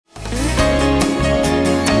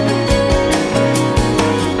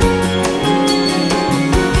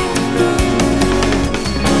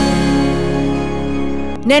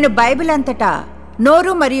నేను బైబిల్ అంతటా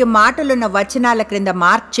నోరు మరియు మాటలున్న వచనాల క్రింద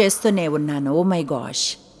మార్క్ చేస్తూనే ఉన్నాను. ఓ మై గాష్,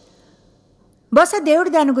 బహుశా దేవుడు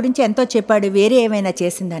దాని గురించి ఎంతో చెప్పాడు వేరే ఏమైనా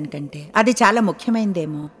చేసిన దానికంటే. అది చాలా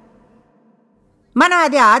ముఖ్యమైనదేమో. మనం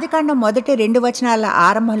అది ఆదికాండం మొదటి 2 వచనాల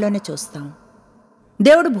ఆరంభంలోనే చూస్తాం.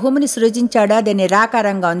 దేవుడు భూమిని సృజించాడు, అది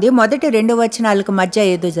నిరాకారంగా ఉంది. మొదటి 2 వచనాలకు మధ్య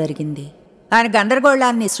ఏదో జరిగింది. ఆయన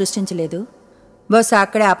గందరగోళాన్ని సృష్టించలేదు. బహుశా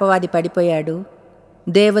అక్కడే అపవాది పడిపోయాడు.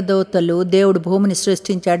 దేవదూతలు, దేవుడు భూమిని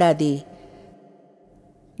సృష్టించాడు, అది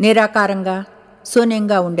నిరాకారంగా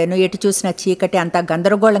శూన్యంగా ఉండెను. ఎటు చూసిన చీకటి, అంతా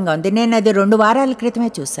గందరగోళంగా ఉంది. నేను అది 2 వారాల క్రితమే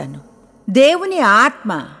చూశాను. దేవుని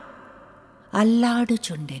ఆత్మ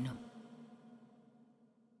అల్లాడుచుండెను.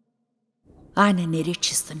 ఆయన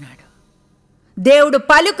నిరీక్షిస్తున్నాడు. దేవుడు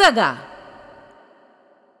పలుకగా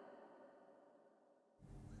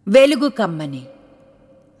వెలుగు కమ్మని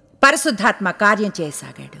పరిశుద్ధాత్మ కార్యం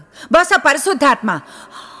చేయసాగాడు. బహుశా పరిశుద్ధాత్మ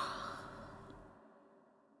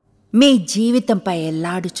మీ జీవితంపై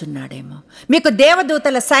ఎల్లాడుచున్నాడేమో. మీకు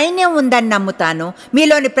దేవదూతల సైన్యం ఉందని నమ్ముతాను.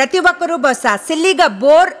 మీలోని ప్రతి ఒక్కరూ బహుశా సిల్లిగా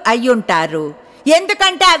బోర్ అయ్యుంటారు.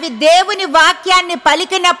 ఎందుకంటే అవి దేవుని వాక్యాన్ని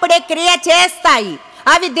పలికినప్పుడే క్రియ చేస్తాయి.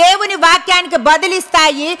 అవి దేవుని వాక్యానికి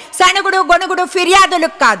బదులిస్తాయి, సణుగుడు గొణుగుడు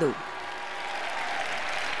ఫిర్యాదులకు కాదు.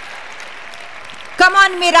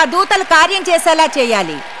 కమాన్, మీరు ఆ దూతలు కార్యం చేసేలా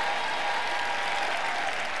చేయాలి.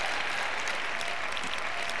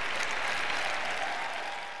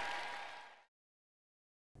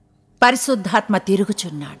 పరిశుద్ధాత్మ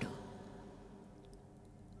తిరుగుచున్నాడు.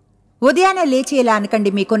 ఉదయాన్నే లేచి ఇలా అనకండి,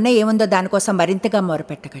 మీకున్న ఏముందో దానికోసం మరింతగా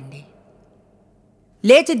మొరపెట్టకండి.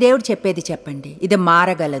 లేచి దేవుడు చెప్పేది చెప్పండి. ఇది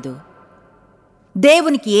మారగలదు.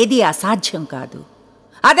 దేవునికి ఏది అసాధ్యం కాదు.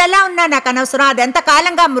 అదెలా ఉన్నా నాకు అనవసరం. అదెంత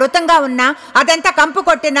కాలంగా మృతంగా ఉన్నా, అదెంత కంపు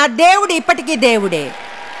కొట్టినా దేవుడు ఇప్పటికీ దేవుడే.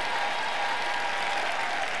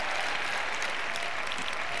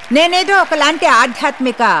 నేనేదో ఒకలాంటి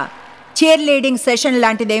ఆధ్యాత్మిక చైర్ లీడింగ్ సెషన్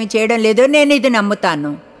లాంటిదేమి చేయడం లేదు. నేను ఇది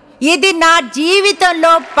నమ్ముతాను. ఇది నా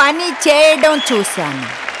జీవితంలో పని చేయడం చూశాను.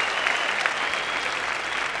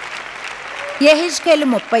 యెహెజ్కేలు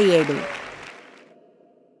 37.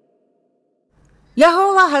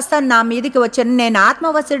 యెహోవా హస్తం నా మీదికి వచ్చెను. నేను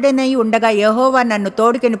ఆత్మవశుడనై ఉండగా యెహోవా నన్ను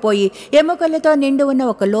తోడుకొని పోయి ఎముకలతో నిండి ఉన్న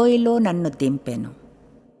ఒక లోయలో నన్ను దింపెను.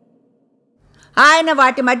 ఆయన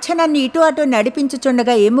వాటి మధ్య నన్ను ఇటు అటు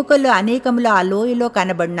నడిపించుచుండగా ఎముకలు అనేకములు ఆ లోయలో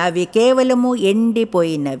కనబడినవి. కేవలము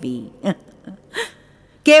ఎండిపోయినవి.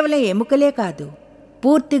 కేవలం ఎముకలే కాదు,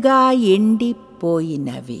 పూర్తిగా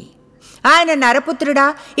ఎండిపోయినవి. ఆయన నరపుత్రుడా,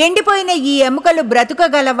 ఎండిపోయిన ఈ ఎముకలు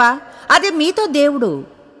బ్రతుకగలవా? అది మీతో దేవుడు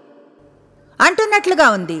అంటున్నట్లుగా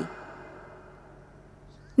ఉంది.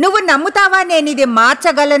 నువ్వు నమ్ముతావా నేనిది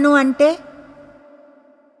మార్చగలను అంటే?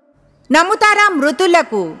 నమ్ముతారా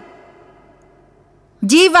మృతులకు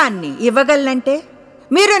జీవాన్ని ఇవ్వగలనంటే?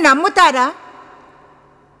 మీరు నమ్ముతారా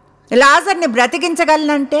లాజర్ని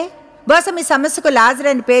బ్రతికించగలనంటే? బహుశా మీ సమస్యకు లాజర్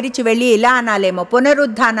అని పేరిచ్చి వెళ్ళి ఇలా అనాలేమో,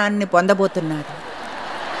 పునరుద్ధానాన్ని పొందబోతున్నారు.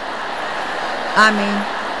 ఆమె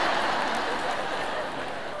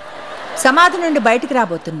సమాధి నుండి బయటికి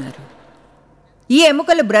రాబోతున్నారు. ఈ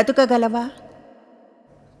ఎముకలు బ్రతుకగలవా?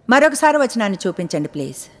 మరొకసారి వచనాన్ని చూపించండి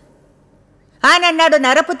ప్లీజ్. ఆయన అన్నాడు,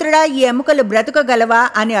 నరపుత్రుడా, ఈ ఎముకలు బ్రతుకగలవా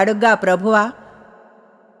అని అడుగ్గా, ప్రభువా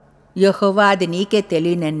యెహోవా అది నీకే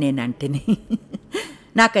తెలియనని నేను అంటిని.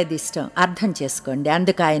 నాకు అది ఇష్టం, అర్థం చేసుకోండి.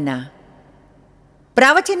 అందుకు ఆయన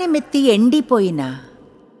ప్రవచనమెత్తి ఎండిపోయిన,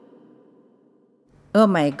 ఓ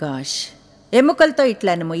మై గాష్, ఎముకలతో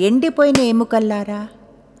ఇట్లనము, ఎండిపోయిన ఎముకల్లారా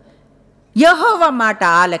యెహోవా మాట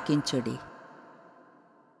ఆలకించుడి.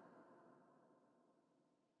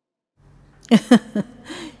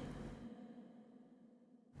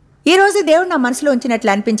 ఈరోజు దేవుడు నా మనసులో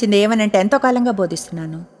ఉంచినట్లు అనిపించింది. ఏమనంటే, ఎంతో కాలంగా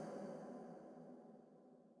బోధిస్తున్నాను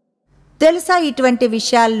తెలుసా, ఇటువంటి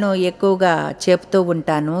విషయాలను ఎక్కువగా చెప్తూ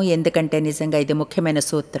ఉంటాను. ఎందుకంటే నిజంగా ఇది ముఖ్యమైన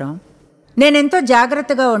సూత్రం. నేనెంతో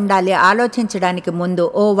జాగ్రత్తగా ఉండాలి ఆలోచించడానికి ముందు.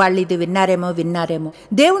 వాళ్ళు ఇది విన్నారేమో.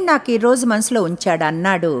 దేవుడు నాకు ఈరోజు మనసులో ఉంచాడు.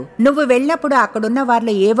 అన్నాడు, నువ్వు వెళ్ళినప్పుడు అక్కడున్న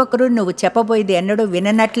వాళ్ళు ఏ ఒక్కరు నువ్వు చెప్పబోయేది ఎన్నడూ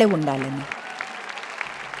విననట్లే ఉండాలని.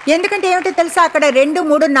 ఎందుకంటే ఏమిటో తెలుసా, అక్కడ 200,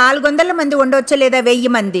 300, 400 మంది ఉండొచ్చు, లేదా 1000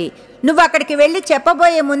 మంది. నువ్వు అక్కడికి వెళ్ళి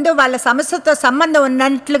చెప్పబోయే ముందు వాళ్ళ సమస్యతో సంబంధం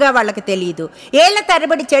ఉన్నట్లుగా వాళ్ళకి తెలియదు. ఏళ్ల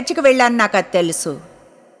తరబడి చర్చికి వెళ్ళాను, నాకు అది తెలుసు.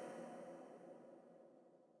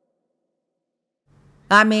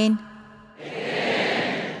 ఆమేన్.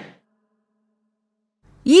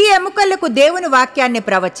 ఈ ఎముకలకు దేవుని వాక్యాన్ని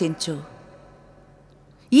ప్రవచించు.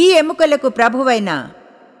 ఈ ఎముకలకు ప్రభువైన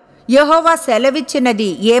యెహోవా సెలవిచ్చినది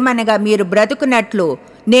ఏమనగా, మీరు బ్రతుకున్నట్లు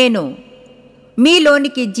నేను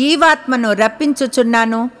మీలోనికి జీవాత్మను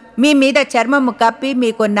రప్పించుచున్నాను, మీ మీద చర్మము కప్పి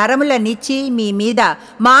మీకు నరములనిచ్చి మీ మీద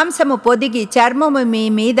మాంసము పొదిగి చర్మము మీ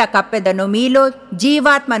మీద కప్పెదను. మీలో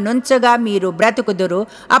జీవాత్మ నుంచగా మీరు బ్రతుకుదురు.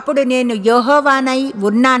 అప్పుడు నేను యెహోవానై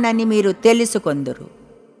ఉన్నానని మీరు తెలుసుకొందురు.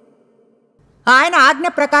 ఆయన ఆజ్ఞ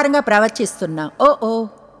ప్రకారంగా ప్రవర్తిస్తున్నా.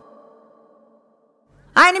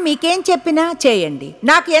 ఆయన మీకేం చెప్పినా చేయండి.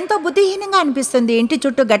 నాకు ఎంతో బుద్ధిహీనంగా అనిపిస్తుంది ఇంటి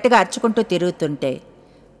చుట్టూ గట్టిగా అరుచుకుంటూ తిరుగుతుంటే.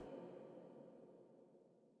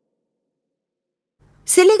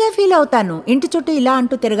 సిలిగా ఫీల్ అవుతాను. ఇంటి చుట్టూ ఇలా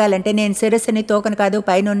అంటూ తిరగాలంటే నేను శిరస్సుని తోకను కాదు,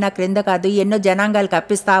 పైన క్రింద కాదు, ఎన్నో జనాంగాలకు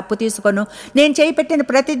అప్పిస్తా, అప్పు తీసుకొను. నేను చేయి పెట్టిన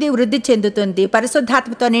ప్రతిదీ వృద్ధి చెందుతుంది.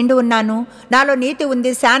 పరిశుద్ధాత్మతో నిండి ఉన్నాను. నాలో నీతి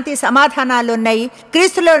ఉంది, శాంతి సమాధానాలు ఉన్నాయి.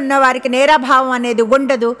 క్రీస్తులో ఉన్న వారికి నేరాభావం అనేది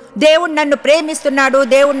ఉండదు. దేవుడు నన్ను ప్రేమిస్తున్నాడు,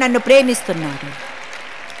 దేవుడు నన్ను ప్రేమిస్తున్నాడు.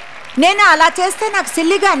 నేను అలా చేస్తే నాకు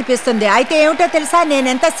సిల్లిగా అనిపిస్తుంది. అయితే ఏమిటో తెలుసా,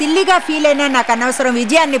 నేనెంత సిల్లిగా ఫీల్ అయినా నాకు అనవసరం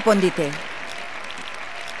విజయాన్ని పొందితే.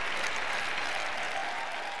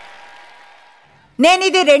 నేను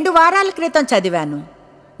ఇది 2 వారాల క్రితం చదివాను.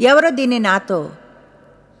 ఎవరో దీన్ని నాతో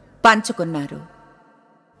పంచుకున్నారు.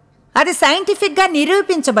 అది సైంటిఫిక్గా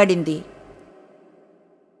నిరూపించబడింది.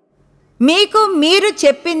 మీకు మీరు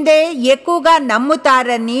చెప్పిందే ఎక్కువగా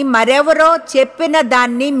నమ్ముతారని మరెవరో చెప్పిన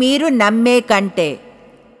దాన్ని మీరు నమ్మే కంటే.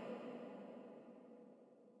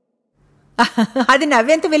 అది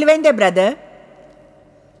నవ్వెంత విలువైందే బ్రదర్.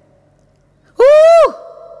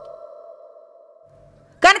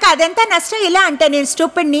 కనుక అదెంత నష్టం. ఇలా అంటే నేను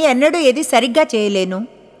స్టూపిడ్ని, ఎన్నడూ ఏది సరిగ్గా చేయలేను,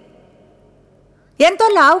 ఎంతో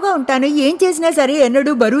లావుగా ఉంటాను, ఏం చేసినా సరే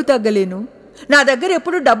ఎన్నడూ బరువు తగ్గలేను, నా దగ్గర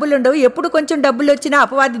ఎప్పుడు డబ్బులుండవు, ఎప్పుడు కొంచెం డబ్బులు వచ్చినా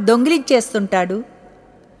అపవాది దొంగిలించేస్తుంటాడు.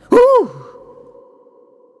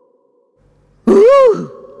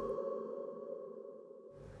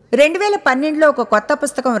 2012లో ఒక కొత్త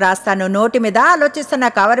పుస్తకం రాస్తాను. నోటి మీద ఆలోచిస్తున్న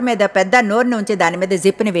కవర్ మీద పెద్ద నోరుని ఉంచి దాని మీద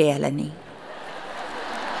జిప్ని వేయాలని.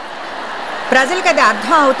 ప్రజలకు అది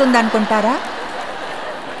అర్థం అవుతుంది అనుకుంటారా?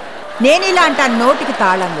 నేను ఇలా అంటాను, నోటికి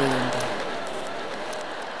తాళం వేయండి.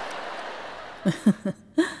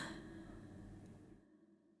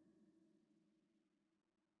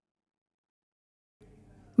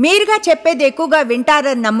 మీరుగా చెప్పేది ఎక్కువగా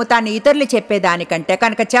వింటారని నమ్ముతాను ఇతరులు చెప్పేదానికంటే.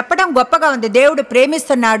 కనుక చెప్పడం గొప్పగా ఉంది, దేవుడు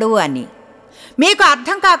ప్రేమిస్తున్నాడు అని. మీకు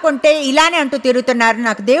అర్థం కాకుంటే ఇలానే అంటూ తిరుగుతున్నారు,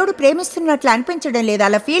 నాకు దేవుడు ప్రేమిస్తున్నట్లు అనిపించడం లేదు,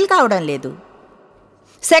 అలా ఫీల్ కావడం లేదు.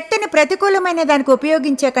 శక్తిని ప్రతికూలమైన దానికి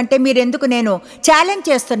ఉపయోగించే కంటే మీరెందుకు, నేను ఛాలెంజ్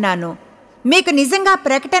చేస్తున్నాను, మీకు నిజంగా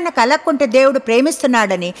ప్రకటన కలక్కుంటే దేవుడు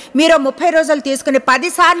ప్రేమిస్తున్నాడని మీరు 30 రోజులు తీసుకుని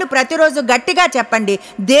 10 సార్లు ప్రతిరోజు గట్టిగా చెప్పండి,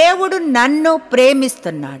 దేవుడు నన్ను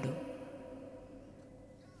ప్రేమిస్తున్నాడు,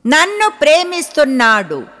 నన్ను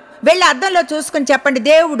ప్రేమిస్తున్నాడు. వెళ్ళి అద్దంలో చూసుకుని చెప్పండి,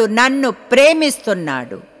 దేవుడు నన్ను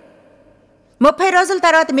ప్రేమిస్తున్నాడు. 30 రోజుల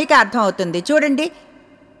తర్వాత మీకే అర్థం అవుతుంది. చూడండి,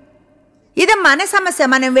 ఇది మన సమస్య.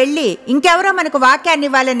 మనం వెళ్ళి ఇంకెవరో మనకు వాక్యాన్ని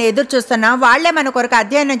ఇవ్వాలని ఎదురు చూస్తున్నాం, వాళ్లే మన కొరకు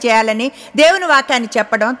అధ్యయనం చేయాలని దేవుని వాక్యాన్ని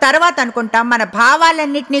చెప్పడం. తర్వాత అనుకుంటాం మన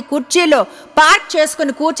భావాలన్నింటినీ కుర్చీలో పార్క్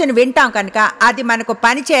చేసుకుని కూర్చుని వింటాం కనుక అది మనకు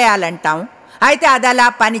పని చేయాలంటాం. అయితే అది అలా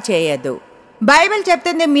పని చేయదు. బైబిల్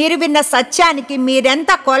చెప్తుంది, మీరు విన్న సత్యానికి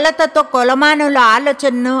మీరెంత కొలతతో కొలమానంలో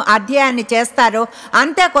ఆలోచనను అధ్యయనాన్ని చేస్తారో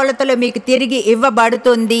అంతే కొలతలో మీకు తిరిగి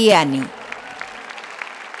ఇవ్వబడుతుంది అని.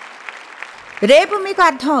 రేపు మీకు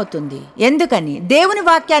అర్థం అవుతుంది ఎందుకని. దేవుని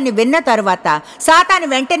వాక్యాన్ని విన్న తరువాత సాతాను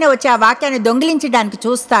వెంటనే వచ్చి ఆ వాక్యాన్ని దొంగిలించడానికి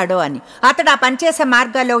చూస్తాడో అని. అతడు ఆ పనిచేసే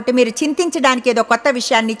మార్గాల్లో ఒకటి, మీరు చింతించడానికి ఏదో కొత్త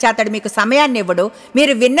విషయాన్ని ఇచ్చి అతడు మీకు సమయాన్ని ఇవ్వడు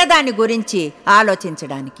మీరు విన్నదాని గురించి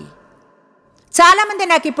ఆలోచించడానికి. చాలామంది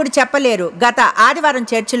నాకు ఇప్పుడు చెప్పలేరు గత ఆదివారం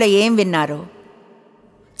చర్చిలో ఏం విన్నారో.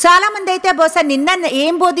 చాలామంది అయితే బహుశా నిన్న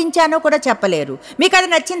ఏం బోధించానో కూడా చెప్పలేరు. మీకు అది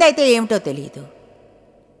నచ్చింది అయితే ఏమిటో తెలియదు.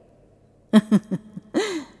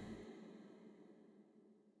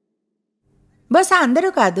 బహుశా అందరూ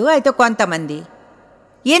కాదు, అయితే కొంతమంది.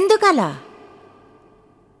 ఎందుకలా?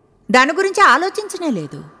 దాని గురించి ఆలోచించనే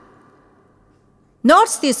లేదు.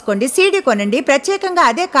 నోట్స్ తీసుకోండి, సీడీ కొనండి, ప్రత్యేకంగా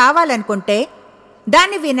అదే కావాలనుకుంటే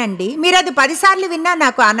దాన్ని వినండి. మీరు అది 10 సార్లు విన్నా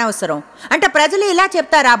నాకు అనవసరం అంటే ప్రజలు ఇలా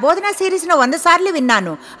చెప్తారు, ఆ బోధనా సిరీస్ను 100 సార్లు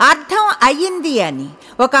విన్నాను, అర్థం అయ్యింది అని.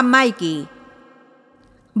 ఒక అమ్మాయికి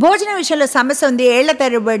భోజన విషయంలో సమస్య ఉంది. ఏళ్ల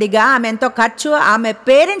తరబడిగా ఆమె ఎంతో ఖర్చు, ఆమె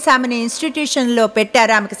పేరెంట్స్ ఆమెను ఇన్స్టిట్యూషన్లో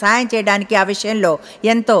పెట్టారు ఆమెకు సహాయం చేయడానికి. ఆ విషయంలో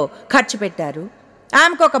ఎంతో ఖర్చు పెట్టారు.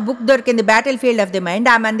 ఆమెకు ఒక బుక్ దొరికింది, battle field of the mind.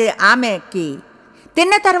 ఆమెకి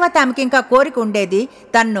తిన్న తర్వాత ఆమెకి ఇంకా కోరిక ఉండేది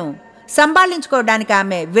తన్ను సంభాళించుకోవడానికి.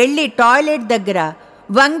 ఆమె వెళ్ళి టాయిలెట్ దగ్గర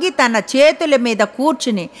వంగి తన చేతుల మీద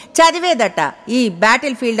కూర్చుని చదివేదట ఈ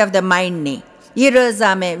బ్యాటిల్ ఫీల్డ్ ఆఫ్ ద మైండ్ని. ఈరోజు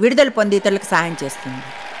ఆమె విడుదల పొంది ఇతరులకు సహాయం చేస్తుంది.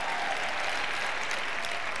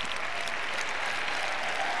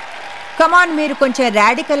 కమాన్, మీరు కొంచెం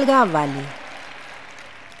రాడికల్గా అవ్వాలి.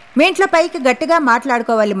 మీ ఇంట్లో పైకి గట్టిగా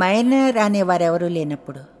మాట్లాడుకోవాలి మైనర్ అనేవారు ఎవరూ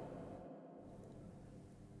లేనప్పుడు.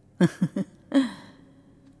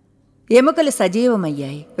 ఎముకలు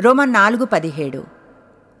సజీవమయ్యాయి. రోమన్ 4:17.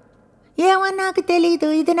 ఏమో నాకు తెలీదు,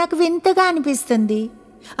 ఇది నాకు వింతగా అనిపిస్తుంది.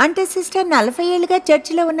 అంటే సిస్టర్ 40 ఏళ్ళుగా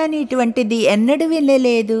చర్చిలో ఉన్నాను, ఇటువంటిది ఎన్నడూ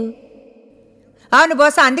వినలేదు. అవును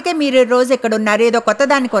బహుశా అందుకే మీరు రోజు ఇక్కడ ఉన్నారు, ఏదో కొత్త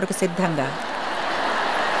దాని కొరకు సిద్ధంగా.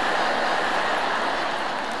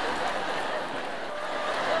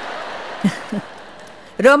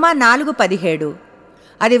 రోమా 4:17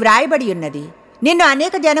 అది వ్రాయబడి ఉన్నది, నిన్ను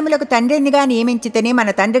అనేక జనములకు తండ్రినిగా నియమించితేనే మన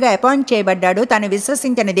తండ్రిగా అపాయింట్ చేయబడ్డాడు తను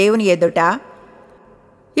విశ్వసించిన దేవుని ఎదుట.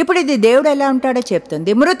 ఇప్పుడు ఇది దేవుడు ఎలా ఉంటాడో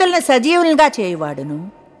చెప్తుంది. మృతులను సజీవులుగా చేయువాడును,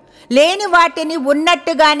 లేని వాటిని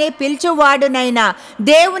ఉన్నట్టుగానే పిలుచువాడునైనా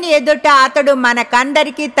దేవుని ఎదుట అతడు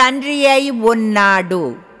మనకందరికీ తండ్రి అయి ఉన్నాడు.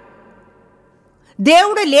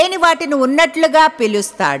 దేవుడు లేని వాటిని ఉన్నట్లుగా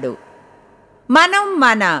పిలుస్తాడు. మనం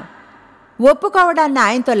మన ఒప్పుకోవడాన్ని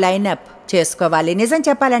ఆయనతో లైనప్ చేసుకోవాలి. నిజం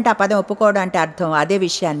చెప్పాలంటే ఆ పదం ఒప్పుకోవడం అంటే అర్థం అదే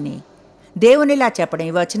విషయాన్ని దేవునిలా చెప్పడం.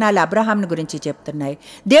 ఈ వచనాలు అబ్రహాంను గురించి చెప్తున్నాయి.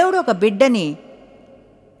 దేవుడు ఒక బిడ్డని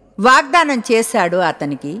వాగ్దానం చేశాడు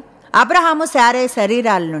అతనికి. అబ్రహాము శారై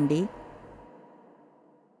శరీరాల నుండి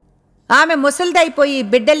ఆమె ముసలిదైపోయి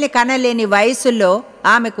బిడ్డల్ని కనలేని వయసులో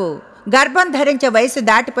ఆమెకు గర్భం ధరించే వయసు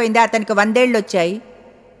దాటిపోయింది. అతనికి 100 ఏళ్ళు వచ్చాయి.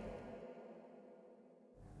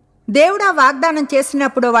 దేవుడు ఆ వాగ్దానం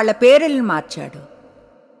చేసినప్పుడు వాళ్ళ పేర్లను మార్చాడు.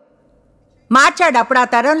 అప్పుడు ఆ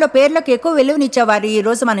తరంలో పేర్లకు ఎక్కువ విలువనిచ్చేవారు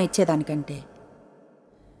ఈరోజు మనం ఇచ్చేదానికంటే.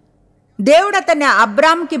 దేవుడు అతన్ని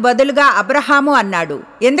అబ్రామ్కి బదులుగా అబ్రహాము అన్నాడు.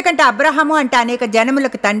 ఎందుకంటే అబ్రహాము అంటే అనేక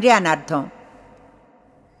జనములకు తండ్రి అని అర్థం.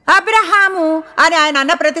 అబ్రహాము అని ఆయన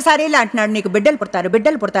అన్న ప్రతిసారి ఇలా అంటున్నాడు, నీకు బిడ్డలు పుడతారు,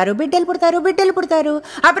 బిడ్డలు పుడతారు, బిడ్డలు పుడతారు, బిడ్డలు పుడతారు.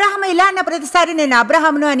 అబ్రహాము ఇలా అన్న ప్రతిసారి నేను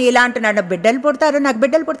అబ్రహామును అని ఇలా అంటున్నాడు, బిడ్డలు పుడతారు, నాకు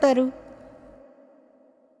బిడ్డలు పుడతారు.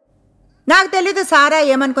 నాకు తెలీదు సారా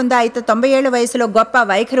ఏమనుకుందా, అయితే 90 ఏళ్ల వయసులో గొప్ప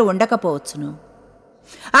వైఖరి ఉండకపోవచ్చును.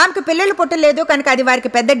 ఆమెకు పిల్లలు పుట్టలేదు కనుక అది వారికి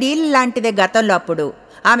పెద్ద డీల్ లాంటిదే గతంలో. అప్పుడు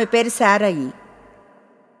ఆమె పేరు శారయి.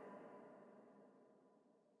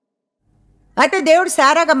 అయితే దేవుడు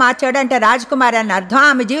శారాగా మార్చాడు అంటే రాజకుమారి అని అర్థం.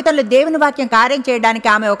 ఆమె జీవితంలో దేవుని వాక్యం కార్యం చేయడానికి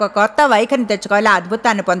ఆమె ఒక కొత్త వైఖరిని తెచ్చుకోవాలి, ఆ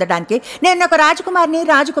అద్భుతాన్ని పొందడానికి. నేను ఒక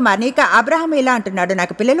రాజకుమారిని. ఇక అబ్రహాం ఇలా అంటున్నాడు,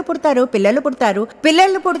 నాకు పిల్లలు పుడతారు, పిల్లలు పుడతారు,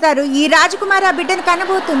 పిల్లలు పుడతారు. ఈ రాజకుమారి ఆ బిడ్డను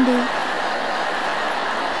కనబోతుంది.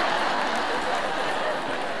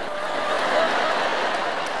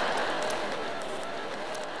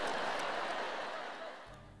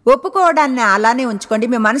 ఒప్పుకోవడాన్ని అలానే ఉంచుకోండి.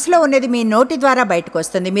 మీ మనసులో ఉన్నది మీ నోటి ద్వారా బయటకు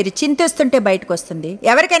వస్తుంది. మీరు చింతిస్తుంటే బయటకు వస్తుంది.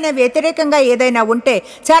 ఎవరికైనా వ్యతిరేకంగా ఏదైనా ఉంటే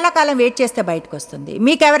చాలా కాలం వెయిట్ చేస్తే బయటకు వస్తుంది.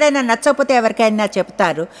 మీకు ఎవరైనా నచ్చకపోతే ఎవరికైనా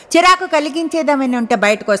చెప్తారు. చిరాకు కలిగించేదేమైనా ఉంటే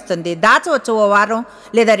బయటకు వస్తుంది. దాచవచ్చు ఓ వారం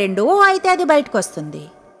లేదా 2, అయితే అది బయటకు వస్తుంది.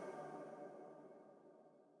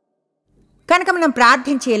 కనుక మనం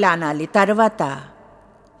ప్రార్థించి ఇలా అనాలి.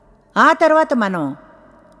 ఆ తర్వాత మనం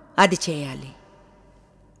అది చేయాలి.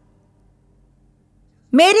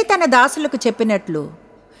 మేరీ తన దాసులకు చెప్పినట్లు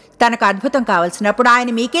తనకు అద్భుతం కావాల్సినప్పుడు ఆయన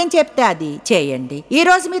మీకేం చెప్తే అది చేయండి.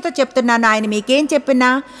 ఈరోజు మీతో చెప్తున్నాను, ఆయన మీకేం చెప్పినా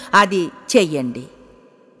అది చెయ్యండి.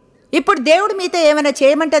 ఇప్పుడు దేవుడు మీతో ఏమైనా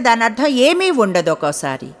చేయమంటే దాని అర్థం ఏమీ ఉండదు.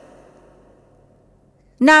 ఒక్కోసారి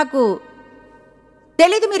నాకు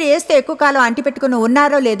తెలీదు మీరు వేస్తే ఎక్కువ కాలం అంటిపెట్టుకుని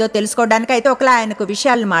ఉన్నారో లేదో తెలుసుకోవడానికి. అయితే ఒకలా ఆయనకు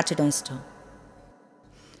విషయాలను మార్చడం ఇష్టం,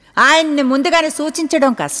 ఆయన్ని ముందుగానే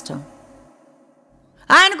సూచించడం కష్టం.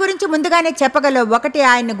 ఆయన గురించి ముందుగానే చెప్పగలవు, ఒకటి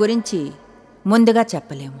ఆయన గురించి ముందుగా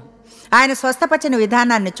చెప్పలేము. ఆయన స్వస్థపరచిన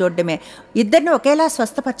విధానాన్ని చూడడమే. ఇద్దరిని ఒకేలా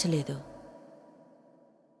స్వస్థపరచలేదు.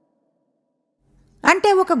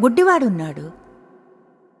 అంటే ఒక గుడ్డివాడు ఉన్నాడు,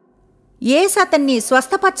 యేసు అతన్ని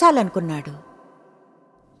స్వస్థపరచాలనుకున్నాడు.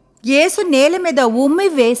 యేసు నేల మీద ఉమ్మి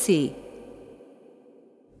వేసి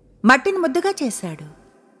మట్టిని ముద్దగా చేశాడు.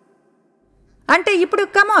 అంటే ఇప్పుడు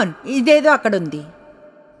కమాన్, ఇదేదో అక్కడుంది,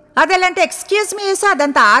 అదెలాంటి ఎక్స్క్యూజ్ మీ యేసు,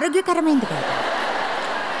 అదంతా ఆరోగ్యకరమైంది కాదు.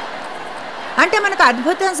 అంటే మనకు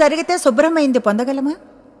అద్భుతం జరిగితే శుభ్రమైంది పొందగలమా?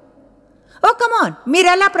 ఓ కమాన్,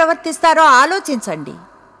 మీరెలా ప్రవర్తిస్తారో ఆలోచించండి.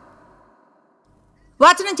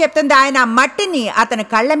 వచనం చెప్తుంది, ఆయన మట్టిని అతని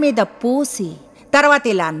కళ్ళ మీద పూసి తర్వాత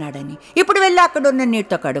ఇలా అన్నాడని. ఇప్పుడు వెళ్ళి అక్కడున్న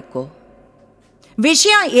నీటితో కడుక్కో.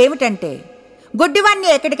 విషయం ఏమిటంటే గుడ్డివాన్ని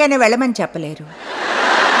ఎక్కడికైనా వెళ్ళమని చెప్పలేరు.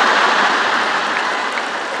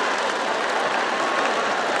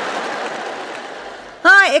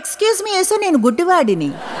 ఎక్స్క్యూజ్ మీ యేసు, నేను గుడ్డివాడిని.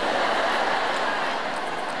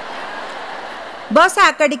 బహుశా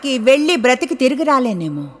అక్కడికి వెళ్ళి బ్రతికి తిరిగి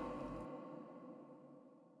రాలేనేమో.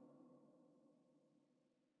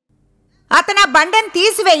 అతను ఆ బండను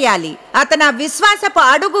తీసివేయాలి. అతను ఆ విశ్వాసపు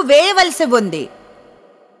అడుగు వేయవలసి ఉంది.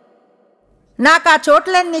 నాకు ఆ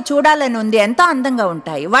చోట్లన్నీ చూడాలని ఉంది, ఎంతో అందంగా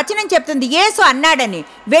ఉంటాయి. వచనం చెప్తుంది యేసు అన్నాడని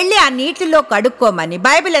వెళ్ళి ఆ నీటిలో కడుక్కోమని.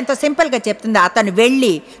 బైబిల్ ఎంతో సింపుల్గా చెప్తుంది, అతను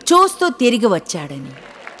వెళ్ళి చూస్తూ తిరిగి వచ్చాడని.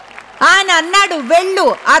 ఆయన అన్నాడు వెళ్ళు,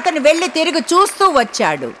 అతను వెళ్ళి తిరిగి చూస్తూ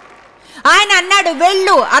వచ్చాడు. ఆయన అన్నాడు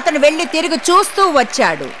వెళ్ళు, అతను వెళ్ళి తిరిగి చూస్తూ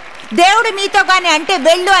వచ్చాడు. దేవుడు మీతో కానీ అంటే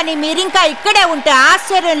వెళ్ళు అని మీరింకా ఇక్కడే ఉంటే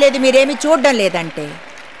ఆశ్చర్యం లేదు, మీరేమి చూడడం లేదంటే.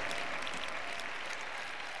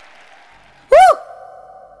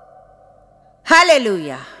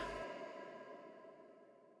 హల్లెలూయా.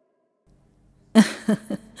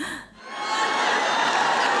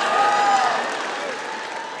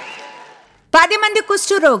 పది మంది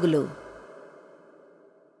కుష్టు రోగులు,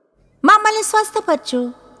 మమ్మల్ని స్వస్థపరచు.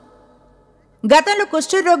 గతంలో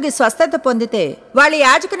కుష్ఠరోగి స్వస్థత పొందితే వాళ్ళు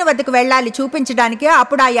యాజకుని వద్దకు వెళ్ళాలి చూపించడానికి.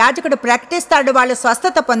 అప్పుడు ఆ యాజకుడు ప్రకటిస్తాడు వాళ్ళు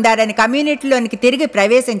స్వస్థత పొందారని కమ్యూనిటీలోనికి తిరిగి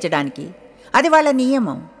ప్రవేశించడానికి. అది వాళ్ళ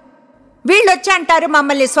నియమం. వీళ్ళు వచ్చి అంటారు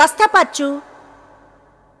మమ్మల్ని స్వస్థపరచు.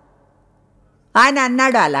 ఆయన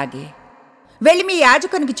అన్నాడు అలాగే, వెళ్ళి మీ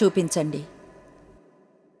యాజకునికి చూపించండి.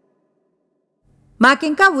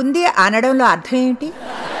 మాకింకా ఉంది అనడంలో అర్థం ఏమిటి?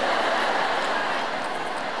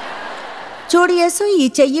 చూడు యేసు, ఈ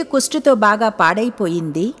చెయ్యి కుష్టుతో బాగా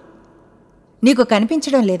పాడైపోయింది, నీకు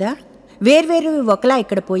కనిపించడం లేదా? వేర్వేరు ఒకలా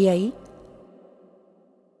ఇక్కడ పోయాయి.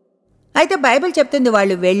 అయితే బైబిల్ చెప్తుంది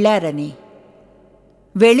వాళ్ళు వెళ్ళారని,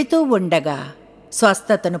 వెళుతూ ఉండగా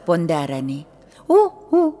స్వస్థతను పొందారని.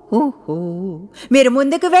 మీరు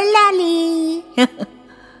ముందుకు వెళ్ళాలి.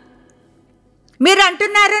 మీరు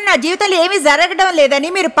అంటున్నారు నా జీవితంలో ఏమీ జరగడం లేదని.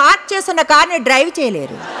 మీరు పార్క్ చేస్తున్న కార్ని డ్రైవ్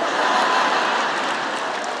చేయలేరు.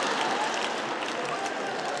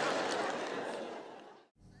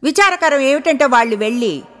 విచారకరం ఏమిటంటే వాళ్ళు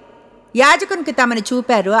వెళ్ళి యాజకునికి తమను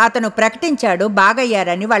చూపారు, అతను ప్రకటించాడు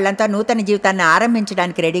బాగయ్యారని. వాళ్ళంతా నూతన జీవితాన్ని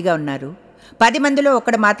ఆరంభించడానికి రెడీగా ఉన్నారు. 10 మందిలో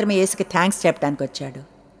ఒకడు మాత్రమే యేసుకి థ్యాంక్స్ చెప్పడానికి వచ్చాడు.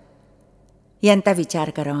 ఎంత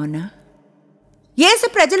విచారకరం అవునా? యేసు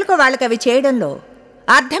ప్రజలకు వాళ్ళకి అవి చేయడంలో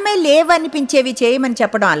అర్థమే లేవనిపించేవి చేయమని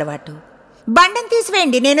చెప్పడం అలవాటు. బండను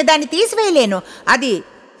తీసివేయండి, నేను దాన్ని తీసివేయలేను, అది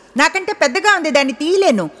నాకంటే పెద్దగా ఉంది, దాన్ని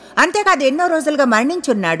తీయలేను. అంతేకాదు ఎన్నో రోజులుగా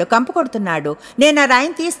మరణించున్నాడు, కంపు కొడుతున్నాడు, నేను ఆ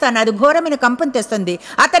రాయిని తీస్తాను, అది ఘోరమైన కంపును తెస్తుంది.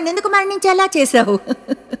 అతన్ని ఎందుకు మరణించేలా చేశావు?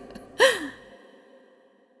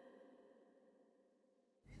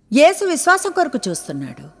 యేసు విశ్వాసం కొరకు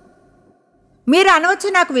చూస్తున్నాడు. మీరు అనవచ్చు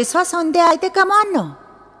నాకు విశ్వాసం ఉందే, అయితే కమాన్నో.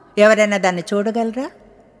 ఎవరైనా దాన్ని చూడగలరా?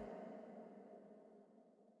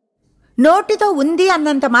 నోటితో ఉంది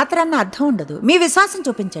అన్నంత మాత్రాన్న అర్థం ఉండదు. మీ విశ్వాసం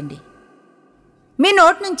చూపించండి. మీ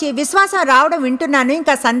నోటి నుంచి విశ్వాసం రావడం వింటున్నాను,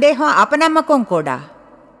 ఇంకా సందేహం అపనమ్మకం కూడా.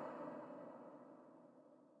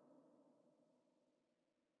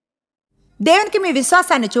 దేవునికి మీ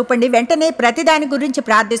విశ్వాసాన్ని చూపండి. వెంటనే ప్రతిదాని గురించి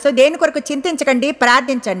ప్రార్థిస్తూ దేని కొరకు చింతించకండి,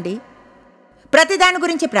 ప్రార్థించండి. ప్రతిదాని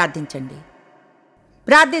గురించి ప్రార్థించండి.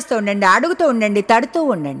 ప్రార్థిస్తూ ఉండండి, అడుగుతూ ఉండండి, తడుతూ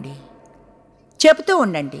ఉండండి, చెబుతూ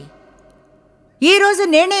ఉండండి. ఈరోజు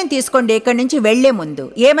నిర్ణయం తీసుకోండి ఇక్కడి నుంచి వెళ్లే ముందు.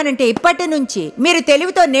 ఏమనంటే ఇప్పటి నుంచి మీరు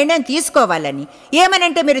తెలివితో నిర్ణయం తీసుకోవాలని.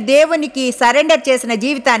 ఏమనంటే మీరు దేవునికి సరెండర్ చేసిన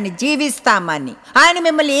జీవితాన్ని జీవిస్తామని. ఆయన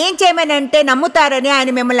మిమ్మల్ని ఏం చేయమని అంటే నమ్ముతారని, ఆయన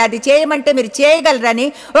మిమ్మల్ని అది చేయమంటే మీరు చేయగలరని.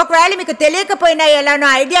 ఒకవేళ మీకు తెలియకపోయినా, ఎలానో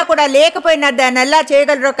ఐడియా కూడా లేకపోయినా దాన్ని ఎలా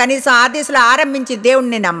చేయగలరో కనీసం ఆ దిశలో ఆరంభించి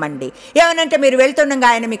దేవుణ్ణి నమ్మండి. ఏమనంటే మీరు వెళ్తుండగా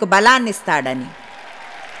ఆయన మీకు బలాన్ని ఇస్తాడని.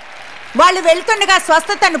 వాళ్ళు వెళ్తుండగా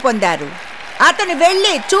స్వస్థతను పొందారు. అతను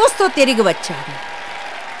వెళ్ళి చూస్తూ తిరిగి వచ్చాడు.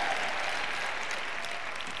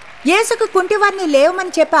 యేసుకు కుంటివారిని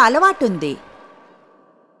లేవమని చెప్పే అలవాటు ఉంది.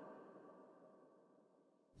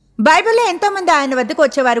 బైబిల్లో ఎంతోమంది ఆయన వద్దకు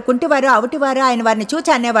వచ్చేవారు, కుంటివారు, అవిటివారు. ఆయన వారిని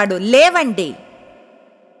చూచి అనేవాడు లేవండి.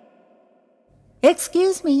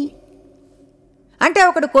 ఎక్స్క్యూజ్ మీ అంటే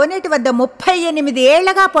ఒకడు కోనేటి వద్ద 38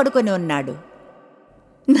 ఏళ్లగా పడుకొని ఉన్నాడు.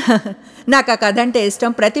 నాకు ఆ కథ అంటే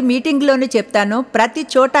ఇష్టం. ప్రతి మీటింగ్లోనూ చెప్తాను, ప్రతి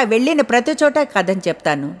చోట వెళ్ళిన ప్రతి చోట కథని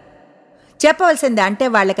చెప్తాను. చెప్పవలసింది అంటే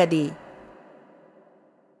వాళ్ళకి అది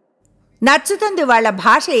నచ్చుతుంది, వాళ్ళ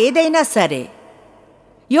భాష ఏదైనా సరే.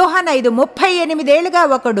 యోహాను 5:38 ఏళ్లుగా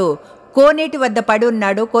ఒకడు కోనేటి వద్ద పడి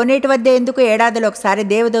ఉన్నాడు. కోనేటి వద్ద ఎందుకు? ఏడాదిలో ఒకసారి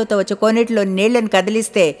దేవదూత వచ్చి కోనేటిలో నీళ్లను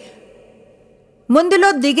కదిలిస్తే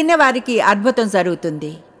ముందులో దిగిన వారికి అద్భుతం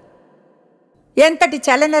జరుగుతుంది. ఎంతటి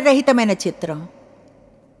చలనరహితమైన చిత్రం.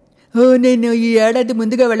 నేను ఈ ఏడాది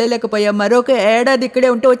ముందుగా వెళ్ళలేకపోయా, మరొక ఏడాది ఇక్కడే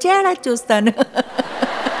ఉంటే వచ్చే ఏడాది చూస్తాను.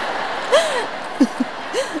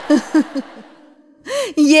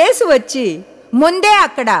 యేసు వచ్చి ముందే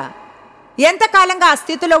అక్కడ ఎంతకాలంగా ఆ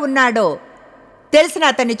స్థితిలో ఉన్నాడో తెలిసిన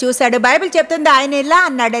అతన్ని చూశాడు. బైబిల్ చెప్తుంది ఆయన ఇలా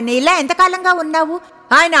అన్నాడని. ఇలా ఎంతకాలంగా ఉన్నావు?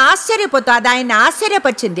 ఆయన ఆశ్చర్యపోతా, అది ఆయన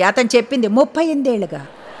ఆశ్చర్యపరిచింది. అతను చెప్పింది 38 ఏళ్ళుగా.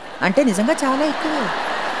 అంటే నిజంగా చాలా ఎక్కువ.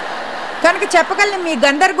 కనుక చెప్పగలను మీ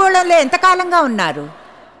గందరగోళంలో ఎంతకాలంగా ఉన్నారు.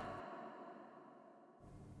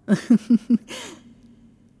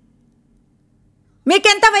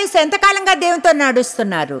 మీకెంత వయసు? ఎంతకాలంగా దేవునితో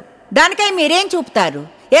నడుస్తున్నారు? దానికై మీరేం చూపుతారు?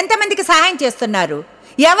 ఎంతమందికి సహాయం చేస్తున్నారు?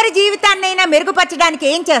 ఎవరి జీవితాన్నైనా మెరుగుపరచడానికి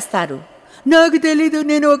ఏం చేస్తారు? నాకు తెలీదు,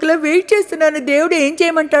 నేను ఒకలా వెయిట్ చేస్తున్నాను, దేవుడు ఏం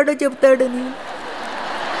చేయమంటాడో చెప్తాడని.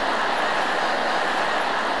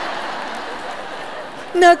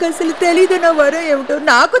 నాకు అసలు తెలీదు నా వరం ఏమిటో,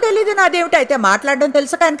 నాకు తెలీదు నాదేమిటో. అయితే మాట్లాడడం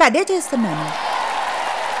తెలుసు కనుక అదే చేస్తున్నాను.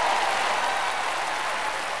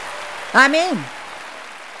 ఆమేన్.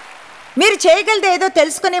 మీరు చేయగలది ఏదో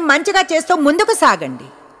తెలుసుకుని మంచిగా చేస్తూ ముందుకు సాగండి.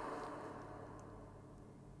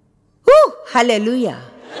 హల్లెలూయా.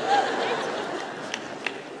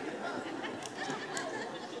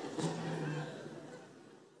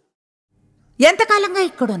 ఎంతకాలంగా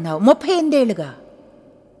ఇక్కడున్నావు? 38 ఏళ్ళుగా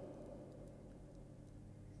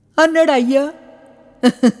అన్నాడు. అయ్యా,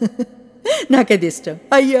 నాకది ఇష్టం.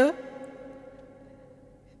 అయ్యా,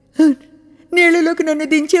 నీళ్ళలోకి నన్ను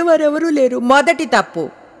దించేవారు ఎవరూ లేరు. మొదటి తప్పు.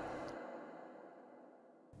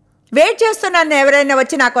 వెయిట్ చేస్తున్నాను ఎవరైనా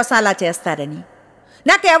వచ్చి నా కోసం అలా చేస్తారని.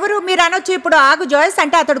 నాకెవరు మీరు అనొచ్చు, ఇప్పుడు ఆగు జాయిస్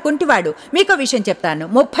అంటే అతడు కుంటివాడు. మీకో విషయం చెప్తాను,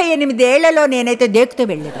 38 ఏళ్లలో నేనైతే దేకుతూ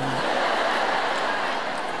వెళ్ళేదాన్ని.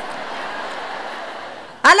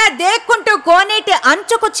 అలా దేక్కుంటూ కోనేటి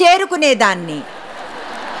అంచుకు చేరుకునేదాన్ని.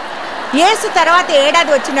 యేసు తర్వాత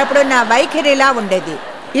ఏడాది వచ్చినప్పుడు నా వైఖరిలా ఉండేది.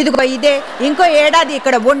 ఇదిగో ఇదే, ఇంకో ఏడాది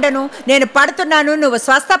ఇక్కడ ఉండను, నేను పడుతున్నాను, నువ్వు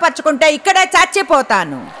స్వస్థపరచుకుంటే ఇక్కడే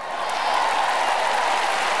చచ్చిపోతాను.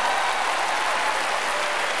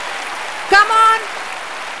 కమాన్.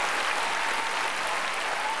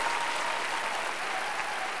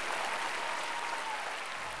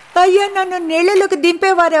 అయ్యా, నన్ను నీళ్ళలోకి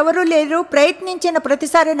దింపేవారు ఎవరూ లేరు. ప్రయత్నించిన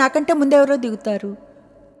ప్రతిసారి నాకంటే ముందెవరో దిగుతారు.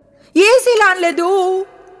 ఏసీలా అనలేదు.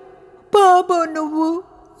 పాపం నువ్వు,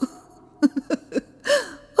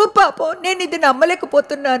 పాపం నేను ఇది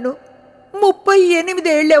నమ్మలేకపోతున్నాను. 38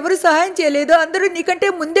 ఏళ్ళు ఎవరు సహాయం చేయలేదు, అందరూ నీకంటే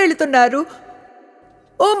ముందెళ్తున్నారు.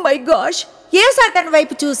 Oh my gosh. యేసు అతని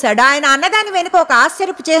వైపు చూశాడు. ఆయన అన్నదాని వెనుక ఒక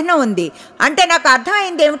ఆశ్చర్యపు చిహ్నం ఉంది. అంటే నాకు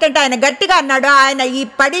అర్థమైంది ఏమిటంటే ఆయన గట్టిగా అన్నాడు, ఆయన ఈ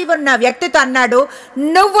పడి ఉన్న వ్యక్తితో అన్నాడు,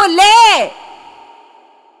 నువ్వు లే,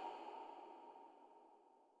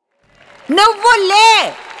 నువ్వు లే.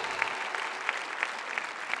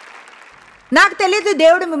 నాకు తెలీదు,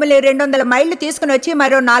 దేవుడు మిమ్మల్ని 200 మైళ్ళు తీసుకుని వచ్చి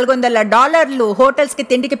మరో $400 హోటల్స్కి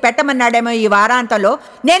తిండికి పెట్టమన్నాడేమో ఈ వారాంతంలో.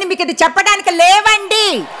 నేను మీకు ఇది చెప్పడానికి లేవండి.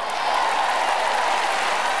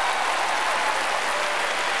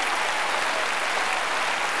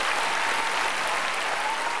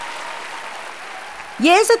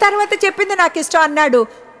 యేసు తర్వాత చెప్పింది నాకు ఇష్టం అన్నాడు,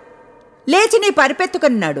 లేచి నీ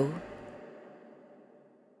పరిపెత్తుకున్నాడు.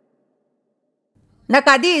 నాకు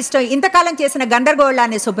అది ఇష్టం. ఇంతకాలం చేసిన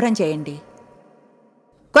గందరగోళాన్ని శుభ్రం చేయండి.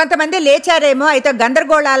 కొంతమంది లేచారేమో, అయితే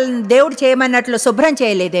గందరగోళాలను దేవుడు చేయమన్నట్లు శుభ్రం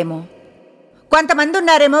చేయలేదేమో. కొంతమంది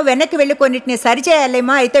ఉన్నారేమో, వెనక్కి వెళ్ళి కొన్నిటిని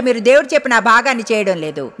సరిచేయాలేమో, అయితే మీరు దేవుడు చెప్పిన ఆ భాగాన్ని చేయడం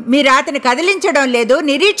లేదు. మీ రాతిని కదిలించడం లేదు,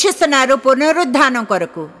 నిరీక్షిస్తున్నారు పునరుద్ధానం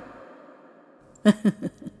కొరకు.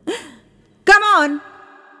 కమాన్.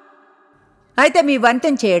 అయితే మీ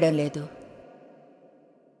వంతెన చేయడం లేదు.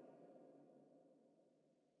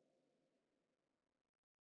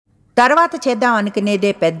 తర్వాత చేద్దాం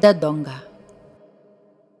అనుకునేదే పెద్ద దొంగ.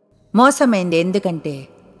 మోసమైంది. ఎందుకంటే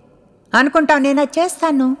అనుకుంటాం నేను అది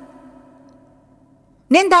చేస్తాను,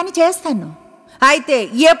 నేను దాన్ని చేస్తాను. అయితే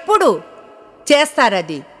ఎప్పుడు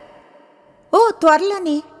చేస్తారది? ఓ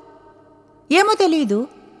త్వరలోని, ఏమో తెలియదు,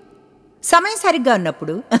 సమయం సరిగ్గా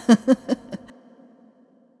ఉన్నప్పుడు.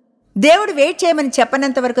 దేవుడు వెయిట్ చేయమని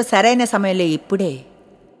చెప్పనంత వరకు సరైన సమయంలో ఇప్పుడే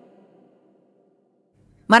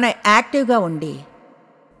మనం యాక్టివ్గా ఉండి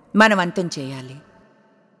మనం అంతం చేయాలి.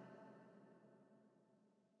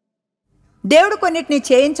 దేవుడు కొన్నిటిని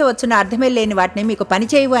చేయించవచ్చున అర్థమే లేని వాటిని మీకు పని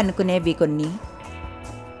చేయవు అనుకునేవి కొన్ని.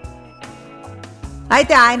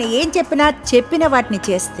 అయితే ఆయన ఏం చెప్పిన వాటిని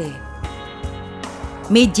చేస్తే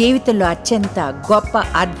మీ జీవితంలో అత్యంత గొప్ప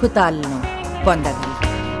అద్భుతాలను పొందగలరు.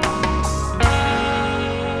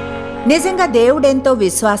 నిజంగా దేవుడెంతో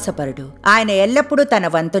విశ్వాసపరుడు. ఆయన ఎల్లప్పుడూ తన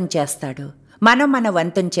వంతం చేస్తాడు. మనం మన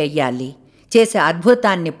వంతం చెయ్యాలి, చేసే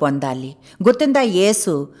అద్భుతాన్ని పొందాలి. గుర్తుందా,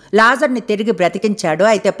 యేసు లాజర్ని తిరిగి బ్రతికించాడు.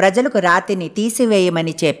 అయితే ప్రజలకు రాతిని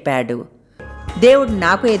తీసివేయమని చెప్పాడు. దేవుడు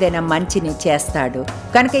నాకు ఏదైనా మంచిని చేస్తాడు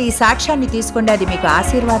కనుక ఈ సాక్ష్యాన్ని తీసుకోండి, అది మీకు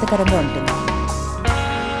ఆశీర్వాదకరంగా ఉంటుంది.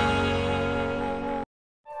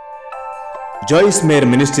 జాయిస్ మేయర్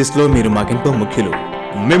మినిస్ట్రీస్ లో మీరు మాకెంతో ముఖ్యులు.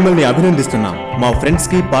 మిమ్మల్ని అభినందిస్తున్నాం. మా ఫ్రెండ్స్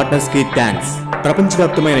కి, పార్ట్నర్స్ కి థ్యాంక్స్.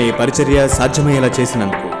 ప్రపంచవ్యాప్తమైన ఈ పరిచర్య సాధ్యమయ్యేలా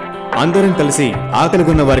చేసినందుకు. అందరం కలిసి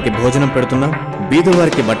ఆకలిగొన్న వారికి భోజనం పెడుతున్నాం,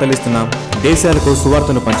 బీదవారికి బట్టలిస్తున్నాం, దేశాలకు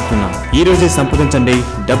సువార్తను పంచుతున్నాం. ఈ రోజే సంప్రదించండి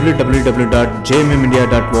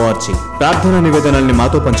www.jmmindia.org. ప్రార్థనా నివేదనల్ని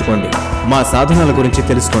మాతో పంచుకోండి. మా సాధనాల గురించి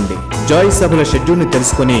తెలుసుకోండి. జాయిస్ సభల షెడ్యూల్ని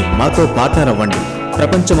తెలుసుకుని మాతో పార్ట్నర్ అవ్వండి.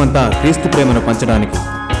 ప్రపంచమంతా క్రీస్తు ప్రేమను పంచడానికి.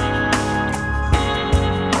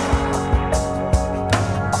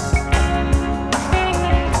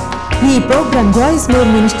 ఈ ప్రోగ్రాం జాయిస్ మేయర్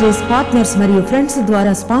మినిస్ట్రీస్ పార్ట్నర్స్ మరియు ఫ్రెండ్స్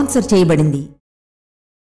ద్వారా స్పాన్సర్ చేయబడింది.